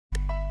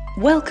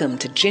Welcome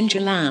to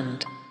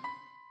Gingerland.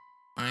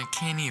 I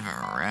can't even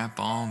rap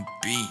on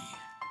beat.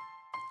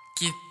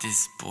 Get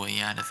this boy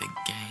out of the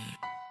game.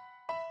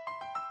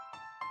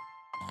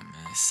 Oh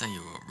man, say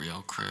you a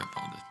real crib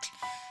on the.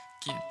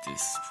 Get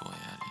this boy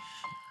out of here.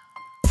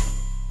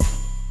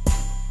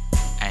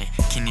 Ay,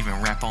 can't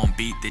even rap on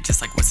beat. They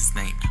just like, what's his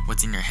name?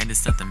 What's in your head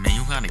is nothing, man.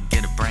 You gotta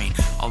get a brain.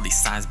 All these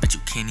sides, but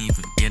you can't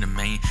even get a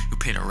main. You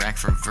paid a rack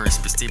for a verse,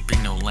 but still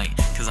big no lane.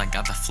 Cause I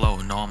got the flow,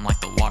 no, I'm like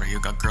the water. You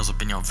got girls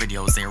up in your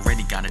videos, they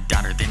already got a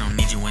daughter. They don't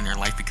need you in their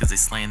life because they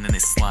slaying and they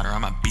slaughter.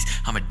 I'm a beast,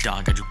 I'm a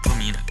dog, I just put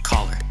me in a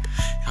collar.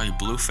 Call you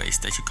blue face,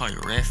 they should call you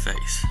red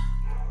face.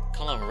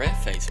 Call him red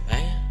face,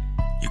 man.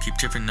 You keep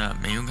tripping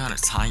up, man, you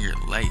gotta tie your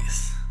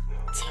lace.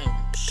 Tie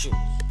your shoes.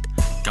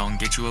 Gon'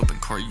 get you up in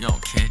court, you gon'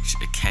 catch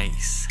a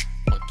case.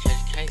 Gonna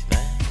catch a case,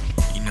 man.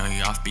 You know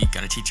you off beat,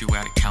 gotta teach you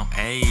how to count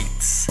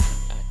eights.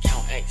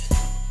 Count eights.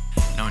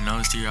 No one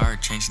noticed you are,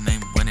 change the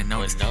name, wouldn't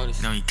notice.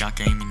 You know you got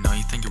game, you know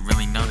you think you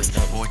really noticed.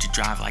 But what you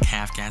drive like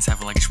half gas,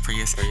 have it like it's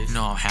Prius. You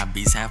know I'll have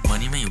beats, have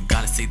money, man, you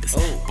gotta see this.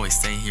 Boy,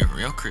 stay here,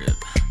 real crib.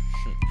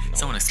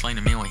 Someone explained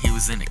to me when he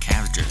was in the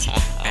Cavs jersey.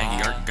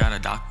 Baggy Art got a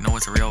doc, know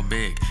it's real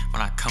big. When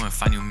I come and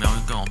find you,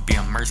 man, you gon' be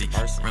a mercy.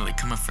 Really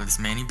coming for this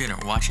man, he better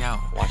watch out.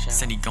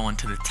 Said he going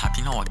to the top,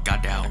 you know I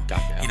got out.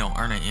 He don't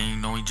earn it, and you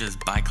know he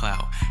just buy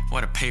clout.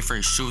 What to pay for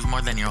his shoes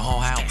more than your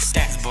whole house.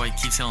 This boy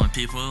keeps telling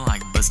people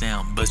like bust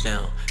down, bust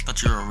down.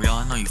 Thought you were real,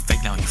 I know you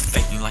fake now, you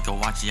fake. You like a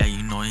watch, yeah,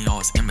 you know you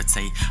always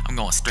imitate. I'm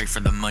going straight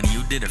for the money,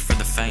 you did it for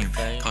the fame.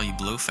 Call you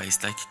blue face,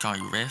 they could call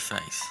you red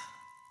face.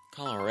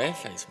 Call him red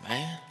face,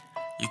 man.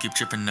 You keep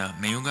tripping up,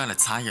 man, you gotta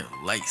tie your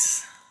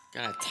lace.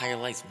 Gotta tie your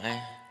lace, man.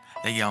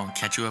 They gon'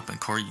 catch you up in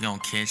court, you gon'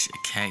 catch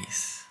a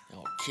case.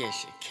 Gonna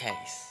catch a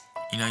case.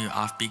 You know you're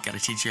off beat, gotta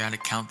teach you how to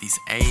count these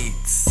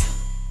eights.